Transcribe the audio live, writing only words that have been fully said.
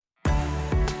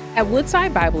At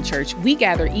Woodside Bible Church, we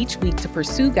gather each week to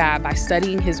pursue God by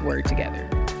studying His Word together.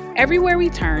 Everywhere we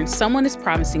turn, someone is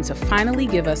promising to finally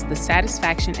give us the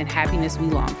satisfaction and happiness we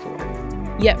long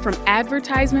for. Yet from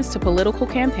advertisements to political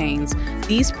campaigns,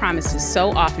 these promises so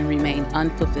often remain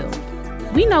unfulfilled.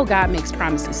 We know God makes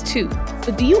promises too,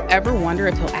 but do you ever wonder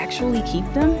if He'll actually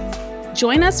keep them?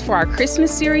 Join us for our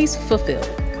Christmas series, Fulfilled,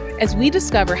 as we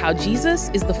discover how Jesus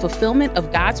is the fulfillment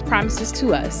of God's promises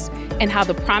to us and how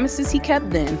the promises He kept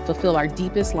then fulfill our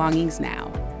deepest longings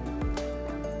now.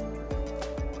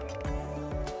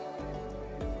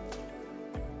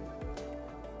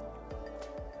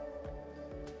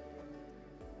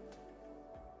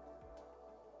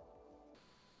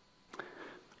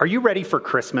 Are you ready for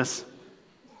Christmas?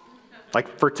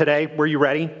 Like for today, were you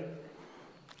ready?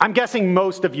 I'm guessing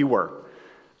most of you were.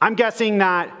 I'm guessing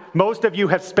that most of you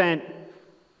have spent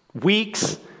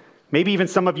weeks, maybe even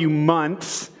some of you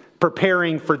months,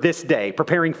 preparing for this day,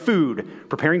 preparing food,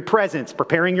 preparing presents,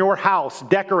 preparing your house,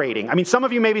 decorating. I mean, some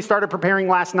of you maybe started preparing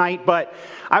last night, but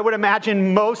I would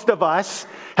imagine most of us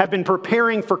have been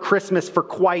preparing for Christmas for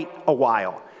quite a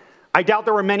while. I doubt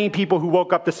there were many people who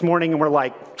woke up this morning and were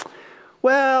like,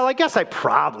 well, I guess I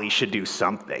probably should do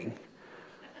something.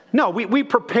 No, we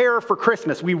prepare for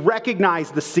Christmas. We recognize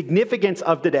the significance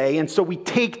of the day, and so we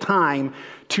take time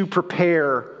to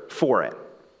prepare for it.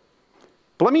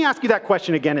 But let me ask you that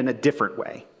question again in a different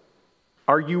way.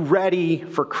 Are you ready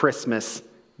for Christmas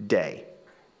Day?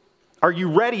 Are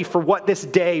you ready for what this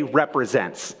day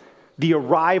represents? The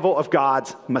arrival of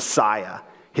God's Messiah,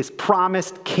 His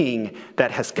promised King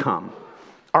that has come.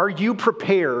 Are you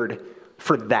prepared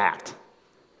for that?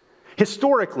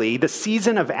 Historically, the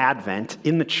season of Advent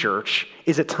in the church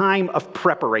is a time of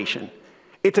preparation.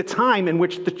 It's a time in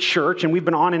which the church, and we've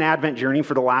been on an Advent journey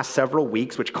for the last several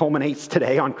weeks, which culminates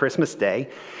today on Christmas Day.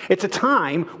 It's a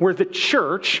time where the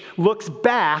church looks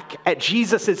back at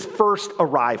Jesus' first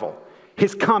arrival,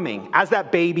 His coming as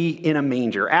that baby in a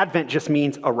manger. Advent just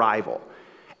means arrival.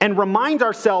 And reminds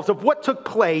ourselves of what took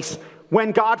place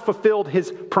when God fulfilled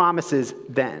His promises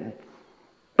then.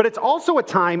 But it's also a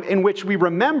time in which we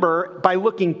remember by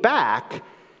looking back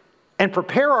and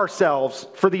prepare ourselves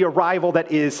for the arrival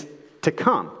that is to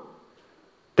come.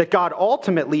 That God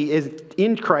ultimately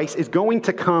in Christ is going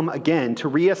to come again to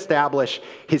reestablish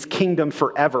His kingdom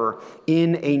forever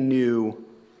in a new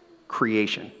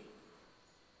creation.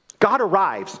 God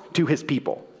arrives to His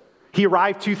people. He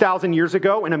arrived 2,000 years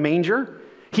ago in a manger.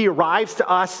 He arrives to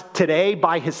us today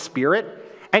by His Spirit.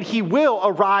 And He will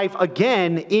arrive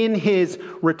again in His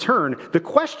return. The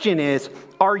question is,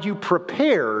 are you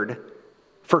prepared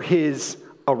for His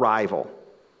arrival?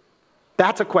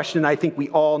 That's a question I think we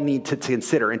all need to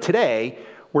consider. And today,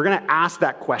 we're going to ask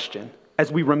that question.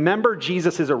 As we remember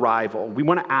Jesus' arrival, we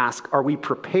want to ask, are we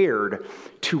prepared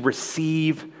to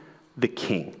receive the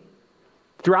King?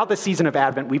 Throughout the season of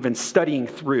Advent, we've been studying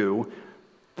through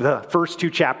the first two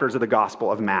chapters of the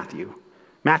Gospel of Matthew.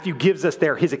 Matthew gives us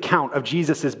there his account of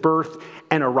Jesus' birth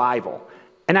and arrival.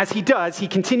 And as he does, he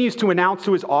continues to announce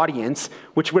to his audience,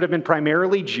 which would have been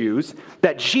primarily Jews,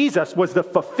 that Jesus was the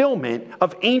fulfillment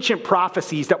of ancient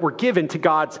prophecies that were given to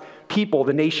God's people,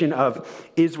 the nation of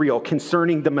Israel,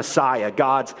 concerning the Messiah,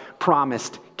 God's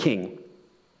promised king.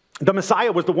 The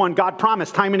Messiah was the one God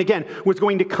promised time and again was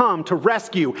going to come to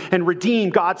rescue and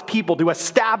redeem God's people, to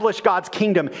establish God's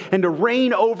kingdom, and to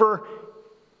reign over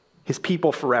His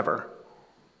people forever.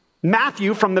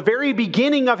 Matthew, from the very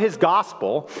beginning of his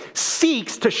gospel,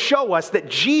 seeks to show us that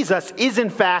Jesus is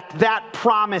in fact that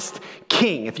promised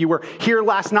king. If you were here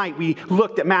last night, we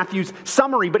looked at Matthew's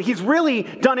summary, but he's really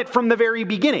done it from the very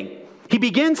beginning. He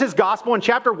begins his gospel in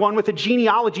chapter 1 with a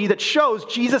genealogy that shows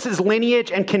Jesus'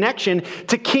 lineage and connection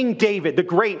to King David, the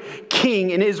great king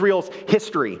in Israel's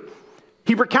history.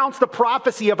 He recounts the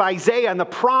prophecy of Isaiah and the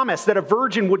promise that a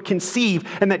virgin would conceive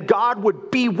and that God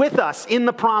would be with us in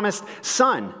the promised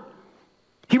son.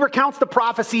 He recounts the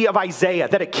prophecy of Isaiah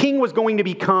that a king was going to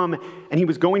become and he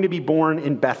was going to be born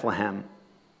in Bethlehem.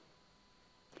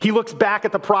 He looks back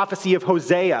at the prophecy of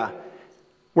Hosea,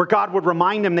 where God would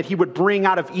remind him that He would bring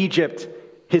out of Egypt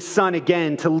His son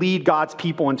again to lead God's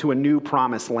people into a new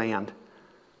promised land.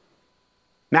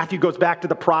 Matthew goes back to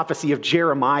the prophecy of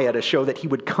Jeremiah to show that he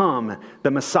would come,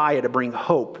 the Messiah, to bring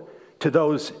hope to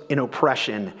those in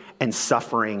oppression and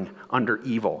suffering under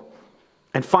evil.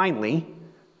 And finally,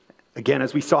 again,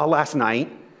 as we saw last night,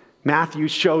 Matthew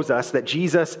shows us that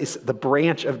Jesus is the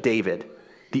branch of David,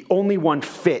 the only one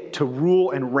fit to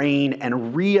rule and reign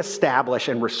and reestablish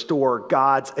and restore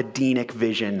God's Edenic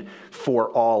vision for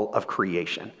all of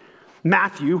creation.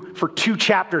 Matthew, for 2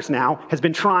 chapters now, has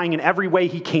been trying in every way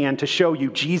he can to show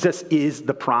you Jesus is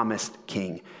the promised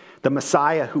king. the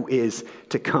Messiah who is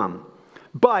to come.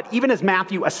 But even as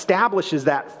Matthew establishes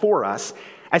that for us,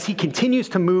 as he continues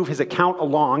to move his account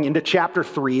along into chapter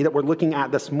 3 that we're looking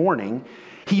at this morning,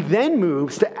 he then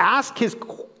moves to ask his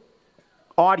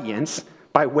audience,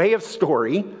 by way of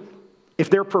story, if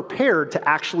they're prepared to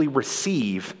actually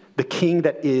receive the king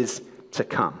that is to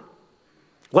come.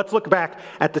 Let's look back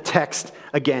at the text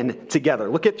again together.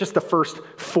 Look at just the first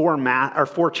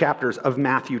four chapters of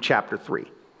Matthew chapter 3.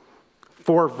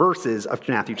 4 verses of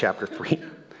Matthew chapter 3.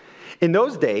 In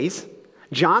those days,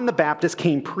 John the Baptist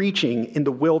came preaching in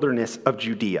the wilderness of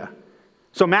Judea.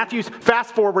 So Matthew's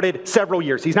fast forwarded several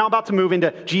years. He's now about to move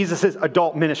into Jesus'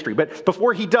 adult ministry. But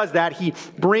before he does that, he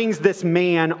brings this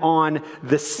man on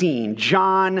the scene,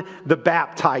 John the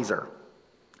Baptizer.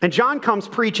 And John comes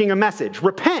preaching a message: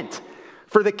 repent,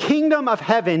 for the kingdom of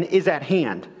heaven is at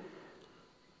hand.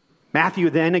 Matthew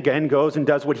then again goes and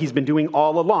does what he's been doing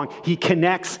all along. He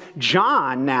connects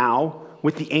John now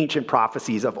with the ancient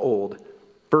prophecies of old.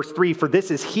 Verse 3, for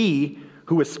this is he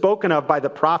who was spoken of by the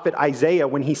prophet Isaiah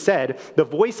when he said, the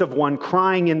voice of one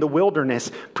crying in the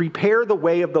wilderness, prepare the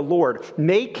way of the Lord,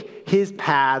 make his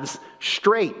paths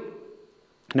straight.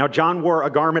 Now John wore a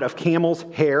garment of camel's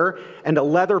hair and a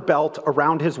leather belt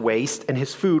around his waist, and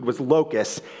his food was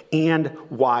locusts and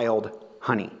wild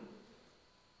honey.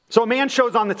 So a man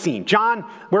shows on the scene. John,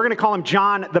 we're going to call him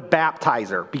John the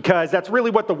Baptizer, because that's really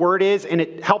what the word is, and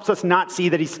it helps us not see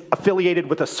that he's affiliated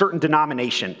with a certain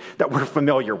denomination that we're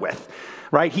familiar with,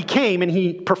 right? He came and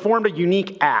he performed a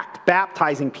unique act,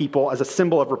 baptizing people as a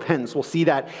symbol of repentance. We'll see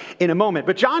that in a moment.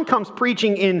 But John comes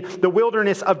preaching in the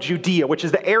wilderness of Judea, which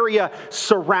is the area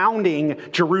surrounding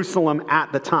Jerusalem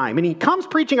at the time. And he comes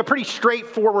preaching a pretty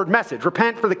straightforward message: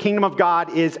 repent, for the kingdom of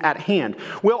God is at hand.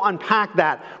 We'll unpack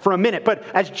that for a minute. But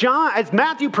as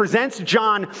Matthew presents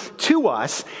John to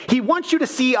us, he wants you to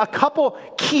see a couple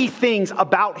key things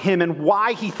about him and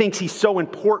why he thinks he's so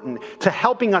important to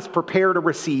helping us prepare to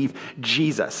receive Jesus.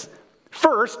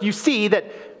 First, you see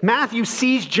that Matthew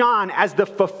sees John as the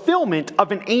fulfillment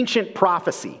of an ancient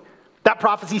prophecy. That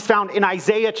prophecy is found in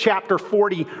Isaiah chapter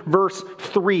 40, verse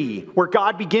 3, where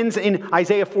God begins in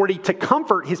Isaiah 40 to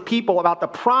comfort his people about the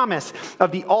promise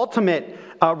of the ultimate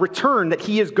return that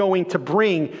he is going to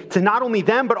bring to not only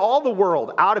them, but all the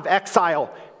world out of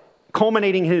exile,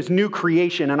 culminating in his new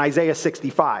creation in Isaiah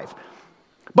 65.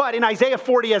 But in Isaiah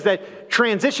 40, as a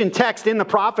transition text in the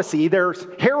prophecy, there's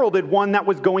heralded one that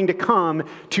was going to come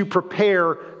to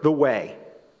prepare the way.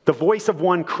 The voice of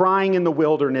one crying in the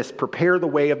wilderness, prepare the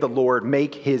way of the Lord,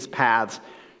 make his paths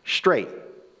straight.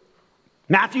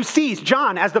 Matthew sees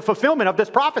John as the fulfillment of this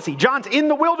prophecy. John's in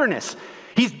the wilderness.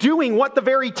 He's doing what the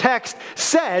very text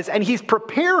says, and he's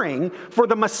preparing for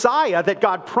the Messiah that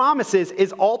God promises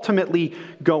is ultimately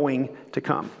going to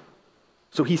come.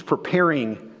 So he's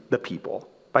preparing the people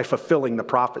by fulfilling the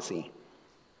prophecy.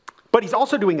 But he's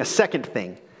also doing a second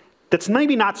thing that's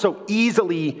maybe not so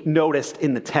easily noticed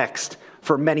in the text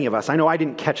for many of us. I know I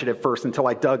didn't catch it at first until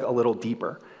I dug a little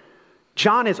deeper.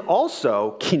 John is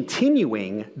also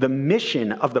continuing the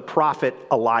mission of the prophet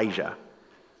Elijah.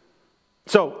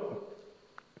 So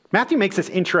Matthew makes this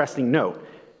interesting note.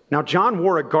 Now John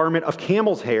wore a garment of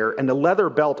camel's hair and a leather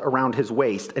belt around his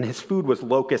waist, and his food was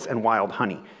locusts and wild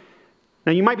honey.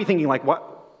 Now you might be thinking, like, what?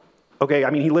 Okay,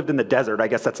 I mean, he lived in the desert. I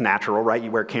guess that's natural, right?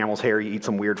 You wear camel's hair, you eat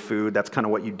some weird food. That's kind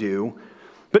of what you do.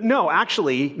 But no,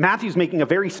 actually, Matthew's making a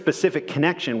very specific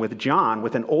connection with John,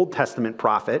 with an Old Testament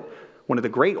prophet, one of the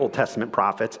great Old Testament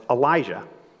prophets, Elijah.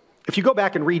 If you go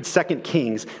back and read 2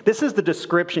 Kings, this is the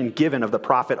description given of the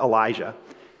prophet Elijah.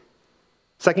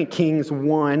 2 Kings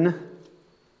 1.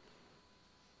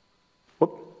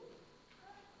 Whoop.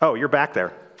 Oh, you're back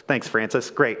there. Thanks,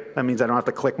 Francis. Great. That means I don't have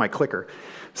to click my clicker.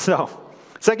 So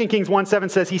 2 Kings 1:7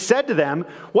 says, he said to them,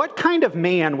 what kind of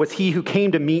man was he who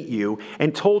came to meet you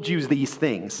and told you these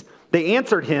things? They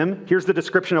answered him, here's the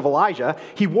description of Elijah,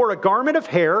 he wore a garment of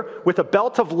hair with a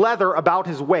belt of leather about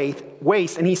his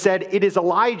waist, and he said, it is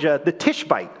Elijah the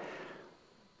Tishbite.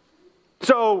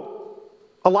 So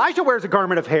Elijah wears a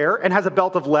garment of hair and has a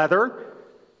belt of leather,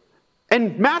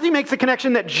 and Matthew makes the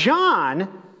connection that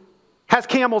John has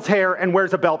camel's hair and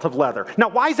wears a belt of leather. Now,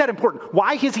 why is that important?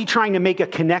 Why is he trying to make a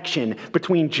connection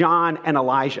between John and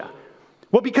Elijah?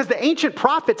 Well, because the ancient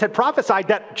prophets had prophesied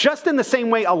that just in the same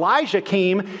way Elijah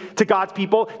came to God's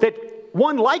people, that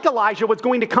one like Elijah was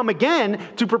going to come again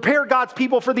to prepare God's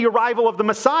people for the arrival of the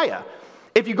Messiah.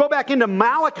 If you go back into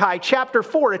Malachi chapter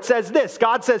 4, it says this.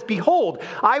 God says, behold,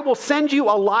 I will send you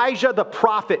Elijah the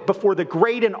prophet before the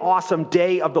great and awesome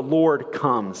day of the Lord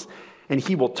comes. and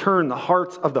he will turn the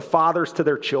hearts of the fathers to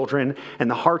their children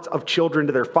and the hearts of children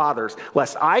to their fathers,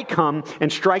 lest I come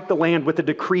and strike the land with a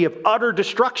decree of utter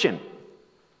destruction.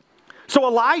 So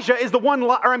John is the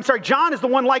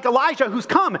one like Elijah who's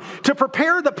come to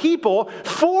prepare the people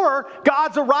for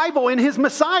God's arrival in his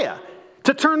Messiah,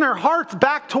 to turn their hearts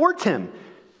back towards him,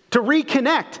 to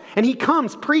reconnect. And he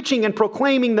comes preaching and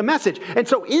proclaiming the message. And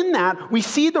so in that, we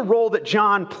see the role that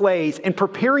John plays in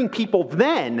preparing people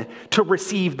then to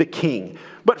receive the King.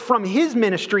 But from his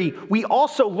ministry, we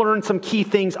also learn some key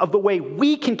things of the way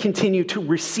we can continue to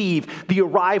receive the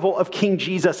arrival of King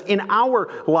Jesus in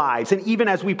our lives, and even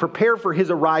as we prepare for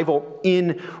his arrival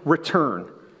in return.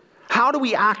 How do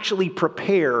we actually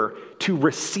prepare to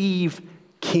receive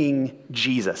King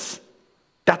Jesus?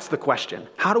 That's the question.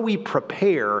 How do we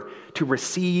prepare to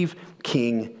receive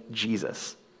King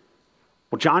Jesus?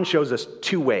 Well, John shows us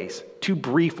two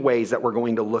brief ways that we're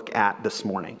going to look at this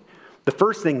morning. The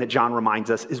first thing that John reminds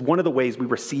us is one of the ways we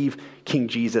receive King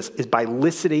Jesus is by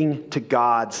listening to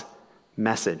God's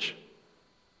message.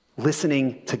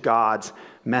 Listening to God's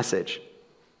message.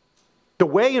 The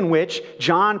way in which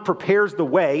John prepares the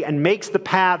way and makes the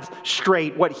paths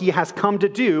straight, what he has come to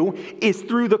do, is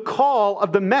through the call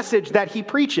of the message that he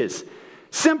preaches.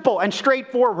 Simple and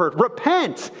straightforward.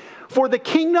 Repent, for the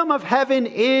kingdom of heaven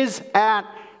is at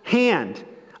hand.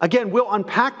 Again, we'll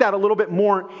unpack that a little bit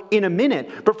more in a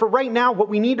minute. But for right now, what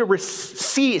we need to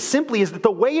see simply is that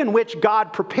the way in which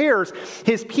God prepares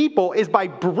his people is by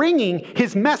bringing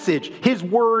his message, his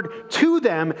word to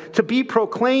them to be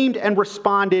proclaimed and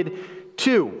responded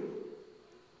to.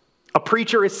 A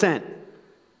preacher is sent,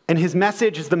 and his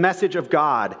message is the message of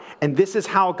God. And this is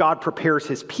how God prepares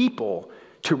his people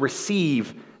to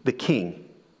receive the King.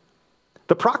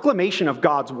 The proclamation of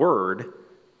God's word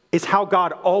is how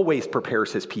God always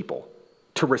prepares his people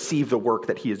to receive the work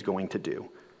that he is going to do.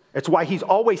 It's why he's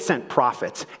always sent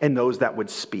prophets and those that would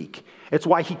speak. It's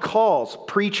why he calls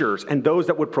preachers and those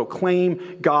that would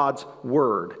proclaim God's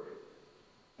word.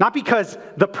 Not because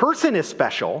the person is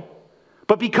special,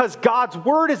 but because God's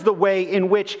word is the way in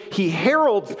which he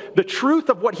heralds the truth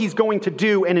of what he's going to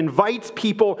do and invites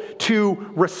people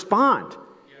to respond.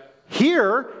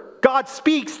 Here, God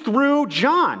speaks through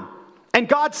John. And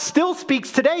God still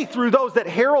speaks today through those that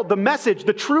herald the message,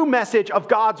 the true message of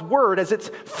God's word as it's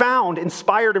found,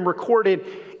 inspired, and recorded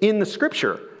in the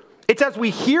scripture. It's as we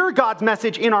hear God's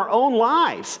message in our own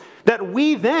lives that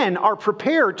we then are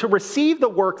prepared to receive the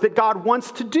work that God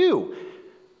wants to do,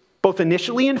 both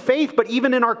initially in faith, but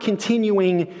even in our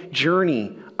continuing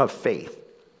journey of faith.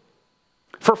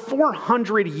 For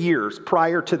 400 years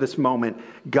prior to this moment,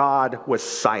 God was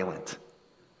silent.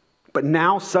 But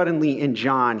now suddenly in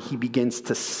John, he begins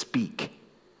to speak.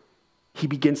 He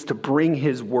begins to bring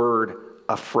his word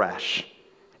afresh.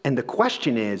 And the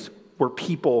question is, were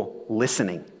people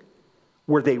listening?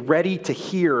 Were they ready to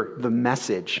hear the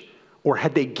message? Or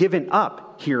had they given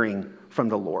up hearing from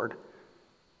the Lord?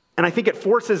 And I think it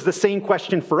forces the same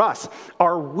question for us.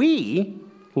 Are we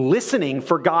listening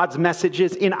for God's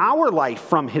messages in our life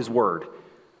from his word?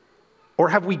 Or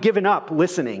have we given up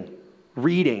listening,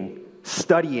 reading,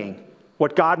 studying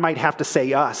what God might have to say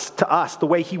to us, the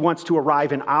way he wants to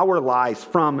arrive in our lives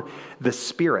from the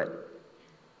Spirit?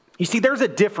 You see, there's a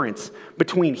difference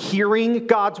between hearing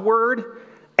God's word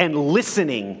and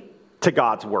listening to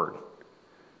God's word.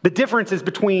 The difference is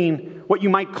between what you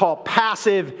might call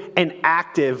passive and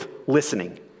active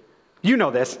listening. You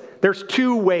know this. There's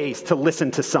two ways to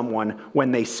listen to someone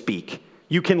when they speak.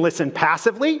 You can listen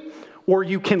passively, or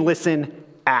you can listen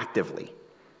actively.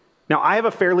 Now, I have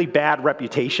a fairly bad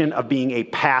reputation of being a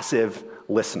passive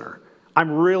listener.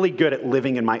 I'm really good at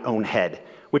living in my own head,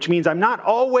 which means I'm not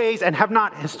always and have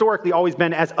not historically always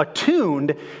been as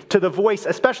attuned to the voice,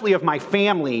 especially of my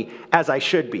family, as I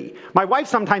should be. My wife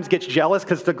sometimes gets jealous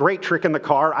because it's a great trick in the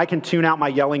car. I can tune out my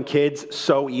yelling kids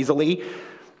so easily,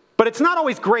 but it's not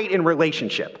always great in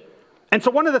relationship. And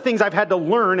so one of the things I've had to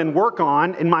learn and work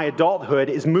on in my adulthood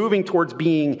is moving towards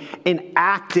being an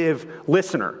active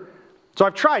listener. So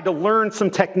I've tried to learn some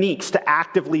techniques to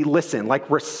actively listen, like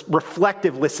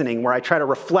reflective listening, where I try to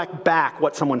reflect back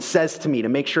what someone says to me to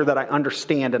make sure that I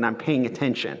understand and I'm paying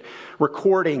attention.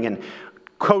 Recording and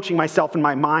coaching myself in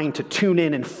my mind to tune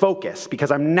in and focus,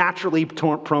 because I'm naturally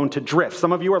prone to drift.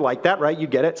 Some of you are like that, right? You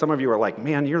get it. Some of you are like,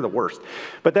 man, you're the worst.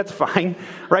 But that's fine,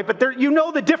 right? But you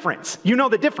know the difference. You know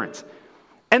the difference.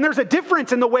 And there's a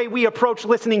difference in the way we approach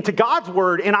listening to God's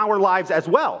word in our lives as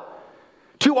well.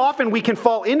 Too often we can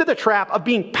fall into the trap of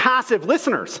being passive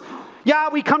listeners. Yeah,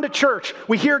 we come to church,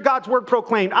 we hear God's word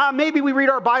proclaimed. Maybe we read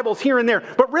our Bibles here and there,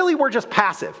 but really we're just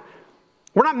passive.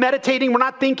 We're not meditating, we're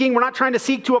not thinking, we're not trying to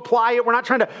seek to apply it, we're not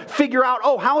trying to figure out,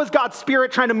 how is God's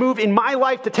Spirit trying to move in my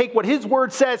life to take what His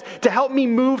Word says to help me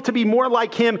move to be more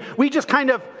like Him. We just kind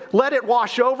of let it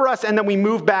wash over us, and then we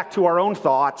move back to our own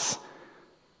thoughts,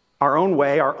 our own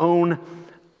way, our own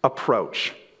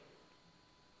approach.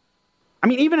 I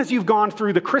mean, even as you've gone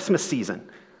through the Christmas season,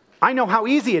 I know how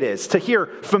easy it is to hear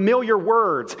familiar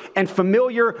words and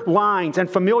familiar lines and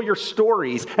familiar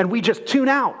stories, and we just tune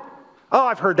out. Oh,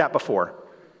 I've heard that before.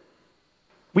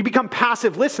 We become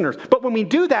passive listeners. But when we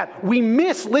do that, we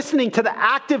miss listening to the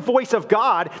active voice of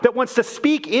God that wants to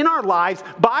speak in our lives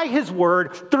by His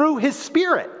Word through His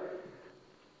Spirit.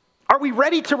 Are we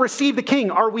ready to receive the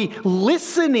King? Are we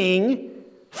listening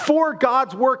for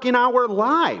God's work in our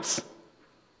lives?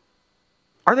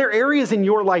 Are there areas in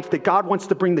your life that God wants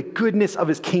to bring the goodness of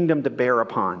His kingdom to bear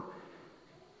upon?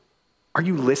 Are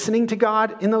you listening to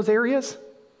God in those areas?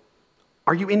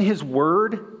 Are you in His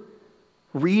Word?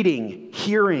 Reading,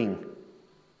 hearing,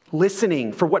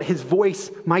 listening for what His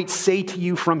voice might say to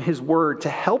you from His Word to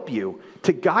help you,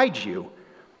 to guide you,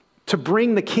 to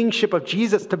bring the kingship of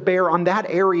Jesus to bear on that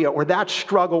area or that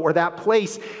struggle or that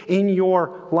place in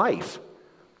your life.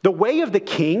 The way of the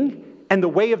King and the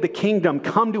way of the kingdom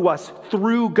come to us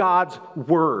through God's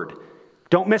Word.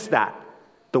 Don't miss that.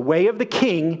 The way of the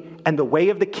King and the way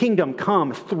of the kingdom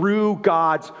come through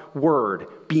God's Word,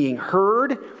 being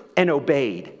heard and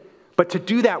obeyed. But to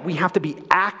do that, we have to be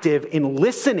active in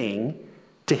listening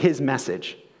to His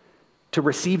message. To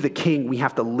receive the King, we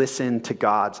have to listen to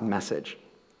God's message.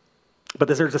 But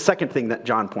there's a second thing that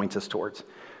John points us towards.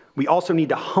 We also need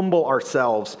to humble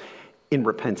ourselves in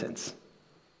repentance.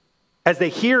 As they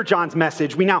hear John's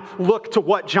message, we now look to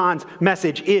what John's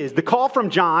message is. The call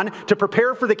from John to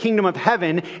prepare for the kingdom of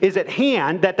heaven is at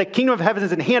hand, that the kingdom of heaven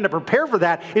is at hand. To prepare for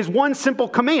that is one simple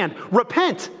command: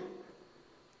 repent.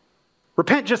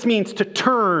 Repent just means to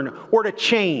turn or to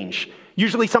change,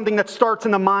 usually something that starts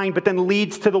in the mind but then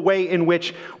leads to the way in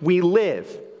which we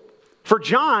live. For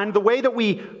John, the way that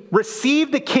we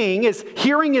receive the King is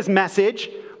hearing His message,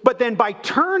 but then by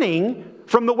turning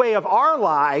from the way of our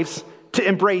lives to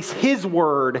embrace His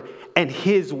Word and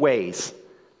His ways.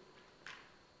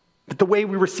 But the way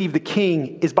we receive the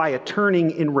King is by a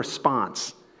turning in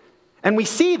response. And we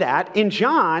see that in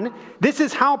John. This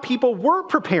is how people were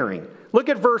preparing. Look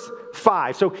at verse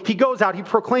 5. So he goes out, he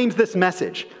proclaims this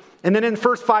message. And then in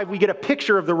verse 5, we get a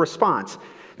picture of the response.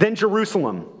 Then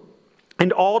Jerusalem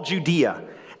and all Judea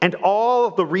and all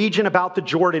of the region about the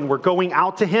Jordan were going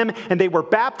out to him, and they were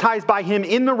baptized by him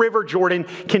in the river Jordan,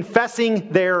 confessing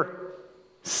their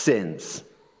sins.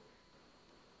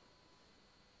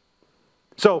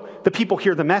 So the people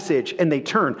hear the message and they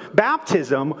turn.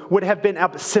 Baptism would have been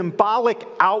a symbolic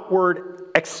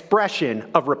outward expression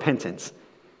of repentance.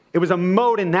 It was a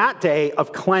mode in that day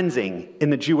of cleansing in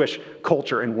the Jewish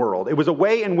culture and world. It was a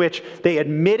way in which they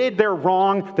admitted their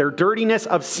wrong, their dirtiness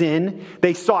of sin.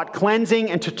 They sought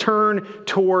cleansing and to turn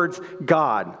towards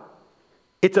God.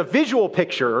 It's a visual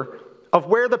picture of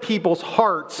where the people's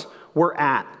hearts were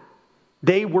at.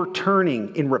 They were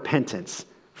turning in repentance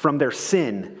from their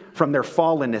sin, from their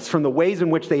fallenness, from the ways in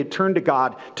which they had turned to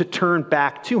God to turn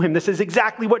back to Him. This is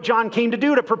exactly what John came to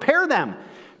do, to prepare them,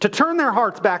 to turn their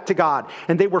hearts back to God.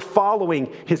 And they were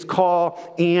following His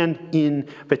call and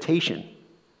invitation.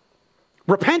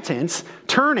 Repentance,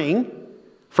 turning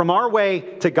from our way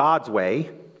to God's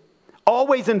way,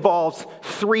 always involves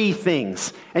three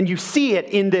things. And you see it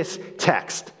in this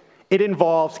text. It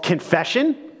involves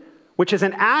confession, which is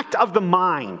an act of the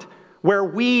mind where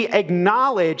we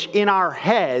acknowledge in our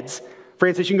heads,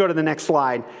 Francis, you can go to the next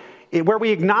slide, where we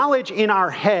acknowledge in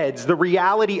our heads the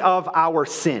reality of our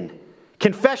sin.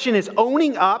 Confession is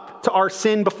owning up to our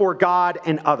sin before God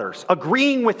and others,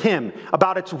 agreeing with Him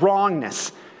about its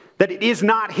wrongness, that it is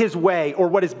not His way or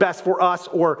what is best for us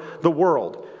or the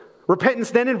world.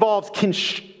 Repentance then involves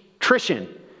contrition,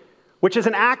 which is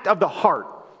an act of the heart.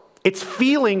 It's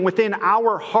feeling within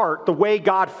our heart the way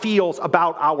God feels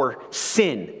about our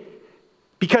sin.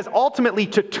 Because ultimately,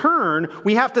 to turn,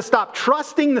 we have to stop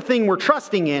trusting the thing we're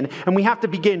trusting in, and we have to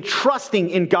begin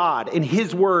trusting in God, in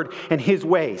His Word, and His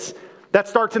ways. That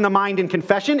starts in the mind in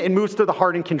confession, it moves to the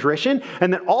heart in contrition,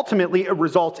 and then ultimately it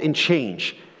results in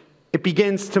change. It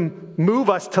begins to move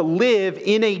us to live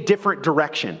in a different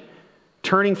direction,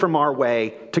 turning from our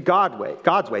way to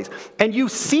God's ways. And you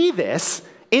see this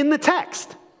in the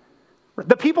text.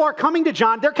 The people are coming to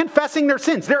John, they're confessing their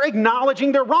sins, they're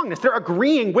acknowledging their wrongness, they're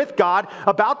agreeing with God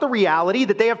about the reality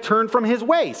that they have turned from His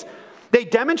ways. They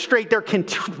demonstrate their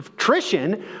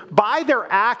contrition by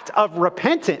their act of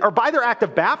repentance, or by their act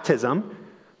of baptism,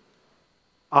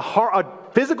 a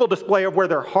physical display of where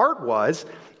their heart was,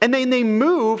 and then they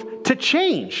move to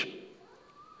change.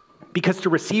 Because to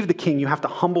receive the king, you have to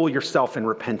humble yourself in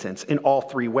repentance in all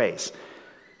three ways.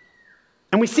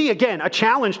 And we see, again, a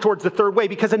challenge towards the third way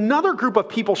because another group of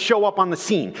people show up on the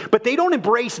scene, but they don't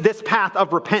embrace this path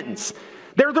of repentance.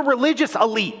 They're the religious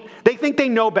elite. They think they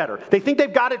know better. They think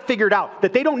they've got it figured out,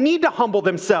 that they don't need to humble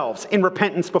themselves in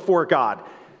repentance before God.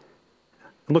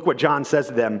 Look what John says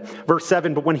to them. Verse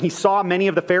 7, but when he saw many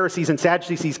of the Pharisees and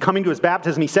Sadducees coming to his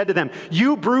baptism, he said to them,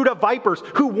 you brood of vipers,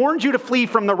 who warned you to flee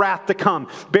from the wrath to come?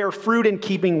 Bear fruit in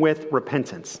keeping with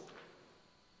repentance.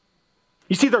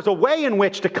 You see, there's a way in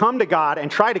which to come to God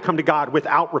and try to come to God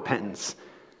without repentance.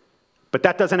 But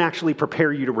that doesn't actually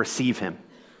prepare you to receive him.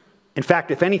 In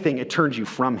fact, if anything, it turns you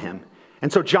from him.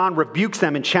 And so John rebukes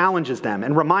them and challenges them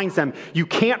and reminds them, you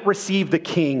can't receive the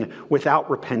king without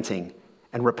repenting.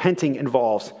 And repenting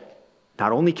involves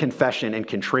not only confession and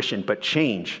contrition, but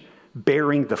change,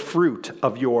 bearing the fruit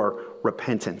of your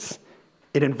repentance.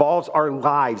 It involves our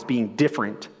lives being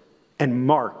different and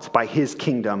marked by his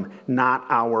kingdom, not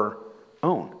our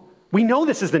own. We know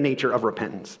this is the nature of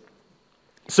repentance.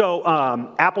 So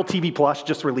Apple TV Plus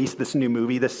just released this new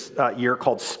movie this year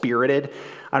called Spirited.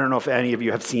 I don't know if any of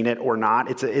you have seen it or not.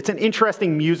 It's an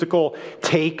interesting musical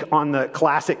take on the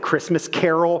classic Christmas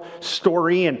Carol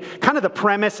story. And kind of the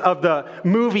premise of the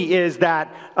movie is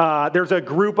that there's a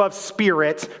group of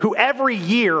spirits who every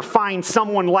year find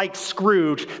someone like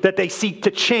Scrooge that they seek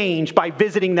to change by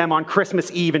visiting them on Christmas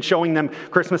Eve and showing them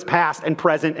Christmas past and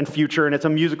present and future. And it's a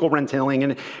musical retelling.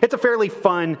 And it's a fairly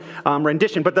fun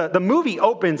rendition. But the movie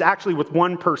opens actually with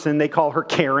one person. They call her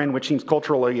Karen, which seems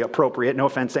culturally appropriate. No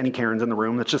offense to any Karens in the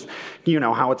room. It's just,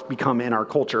 how it's become in our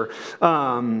culture.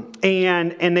 And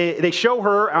they show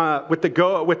her with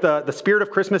the spirit of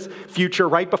Christmas future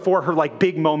right before her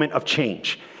big moment of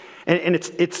change. And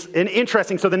it's an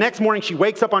interesting. So the next morning she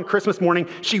wakes up on Christmas morning,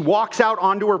 she walks out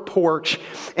onto her porch,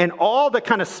 and all the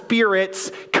kind of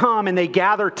spirits come and they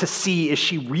gather to see, is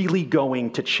she really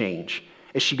going to change?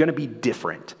 Is she going to be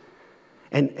different?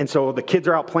 And so the kids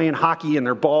are out playing hockey and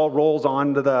their ball rolls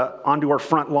onto her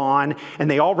front lawn, and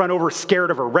they all run over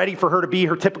scared of her, ready for her to be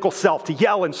her typical self, to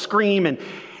yell and scream and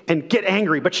get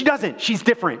angry. But she doesn't. She's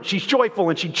different. She's joyful,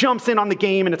 and she jumps in on the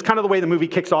game, and it's kind of the way the movie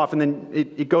kicks off, and then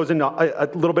it goes in a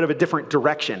little bit of a different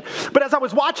direction. But as I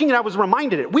was watching it, I was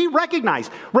reminded we recognize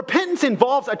repentance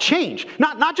involves a change.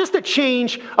 Not just a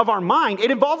change of our mind.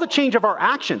 It involves a change of our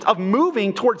actions, of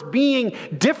moving towards being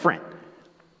different.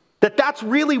 That's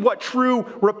really what true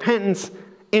repentance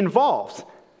involves.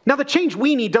 Now, the change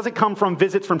we need doesn't come from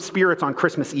visits from spirits on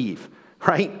Christmas Eve,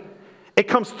 right? It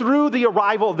comes through the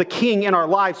arrival of the King in our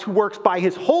lives, who works by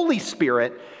his Holy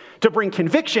Spirit to bring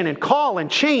conviction and call and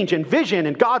change and vision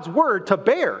and God's word to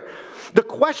bear. The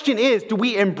question is, do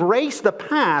we embrace the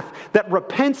path that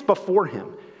repents before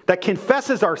him, that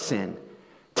confesses our sin,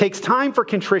 takes time for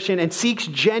contrition, and seeks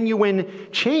genuine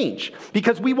change?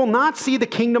 Because we will not see the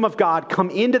kingdom of God come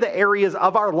into the areas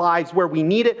of our lives where we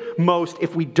need it most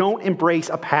if we don't embrace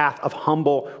a path of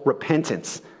humble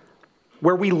repentance.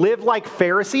 Where we live like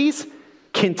Pharisees,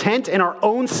 content in our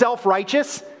own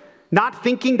self-righteous, not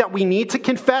thinking that we need to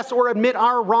confess or admit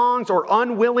our wrongs, or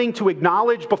unwilling to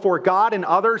acknowledge before God and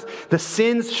others the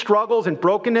sins, struggles, and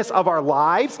brokenness of our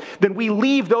lives, then we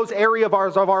leave those areas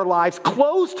of our lives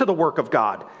closed to the work of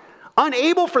God,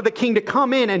 unable for the King to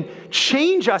come in and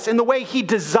change us in the way he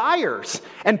desires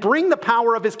and bring the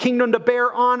power of his kingdom to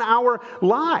bear on our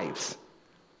lives.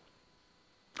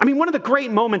 One of the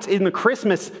great moments in the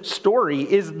Christmas story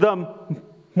is the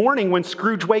morning when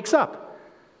Scrooge wakes up.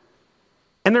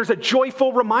 And there's a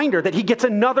joyful reminder that he gets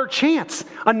another chance,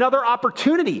 another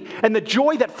opportunity. And the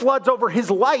joy that floods over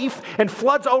his life and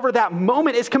floods over that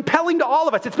moment is compelling to all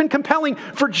of us. It's been compelling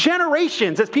for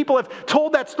generations as people have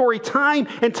told that story time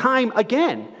and time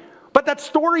again. But that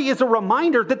story is a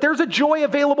reminder that there's a joy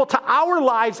available to our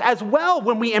lives as well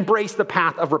when we embrace the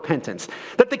path of repentance.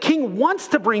 That the King wants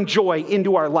to bring joy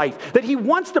into our life. That he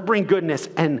wants to bring goodness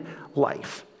and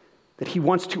life. That he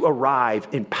wants to arrive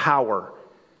in power,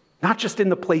 not just in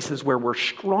the places where we're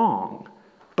strong,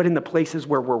 but in the places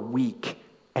where we're weak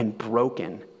and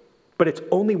broken. But it's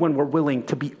only when we're willing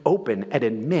to be open and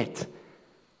admit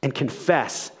and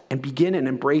confess and begin and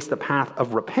embrace the path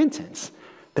of repentance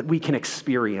that we can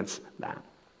experience that.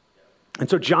 And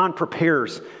so John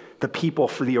prepares the people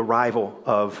for the arrival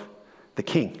of the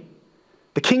King.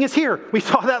 The King is here. We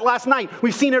saw that last night.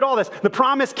 We've seen it all this. The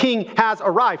promised King has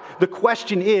arrived. The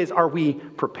question is, are we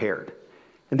prepared?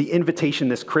 And the invitation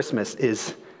this Christmas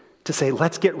is to say,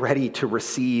 let's get ready to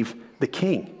receive the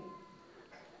King.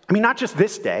 Not just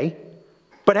this day,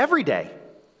 but every day.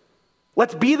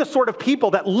 Let's be the sort of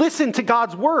people that listen to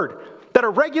God's word, that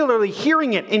are regularly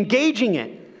hearing it, engaging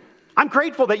it. I'm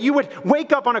grateful that you would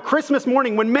wake up on a Christmas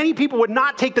morning when many people would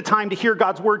not take the time to hear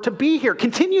God's word, to be here.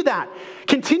 Continue that.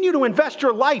 Continue to invest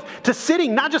your life to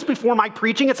sitting, not just before my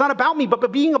preaching, it's not about me,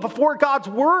 but being before God's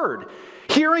word.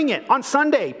 Hearing it on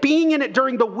Sunday, being in it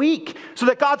during the week, so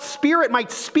that God's Spirit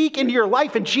might speak into your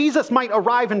life and Jesus might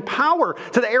arrive in power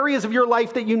to the areas of your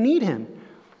life that you need him.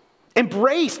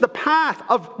 Embrace the path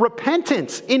of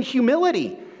repentance in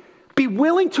humility. Be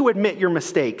willing to admit your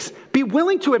mistakes. Be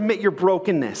willing to admit your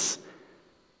brokenness.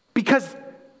 Because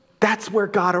that's where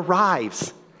God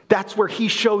arrives. That's where he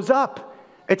shows up.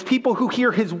 It's people who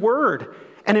hear his word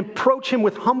and approach him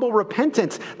with humble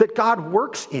repentance that God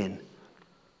works in.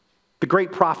 The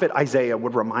great prophet Isaiah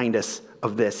would remind us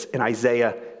of this in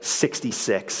Isaiah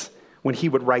 66, when he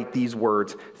would write these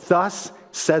words, "Thus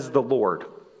says the Lord,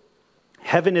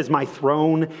 heaven is my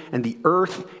throne and the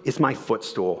earth is my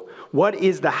footstool. What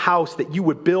is the house that you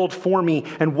would build for me,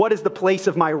 and what is the place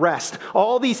of my rest?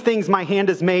 All these things my hand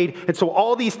has made, and so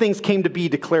all these things came to be,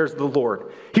 declares the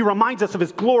Lord." He reminds us of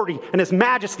his glory and his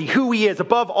majesty, who he is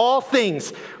above all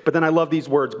things. But then I love these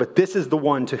words, "But this is the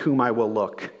one to whom I will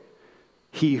look,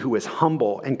 he who is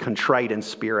humble and contrite in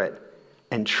spirit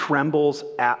and trembles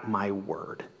at my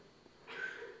word."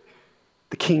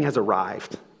 The King has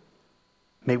arrived.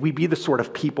 May we be the sort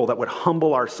of people that would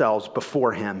humble ourselves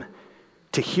before him,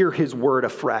 to hear his word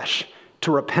afresh,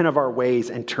 to repent of our ways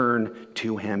and turn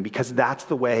to him, because that's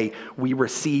the way we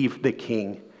receive the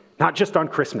King, not just on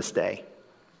Christmas Day,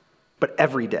 but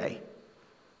every day.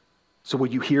 So will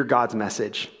you hear God's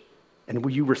message, and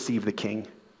will you receive the King?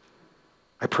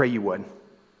 I pray you would.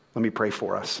 Let me pray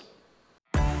for us.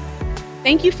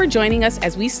 Thank you for joining us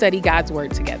as we study God's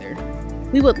word together.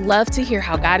 We would love to hear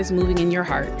how God is moving in your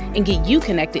heart and get you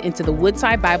connected into the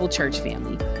Woodside Bible Church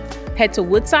family. Head to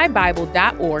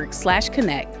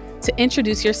woodsidebible.org/connect to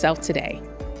introduce yourself today.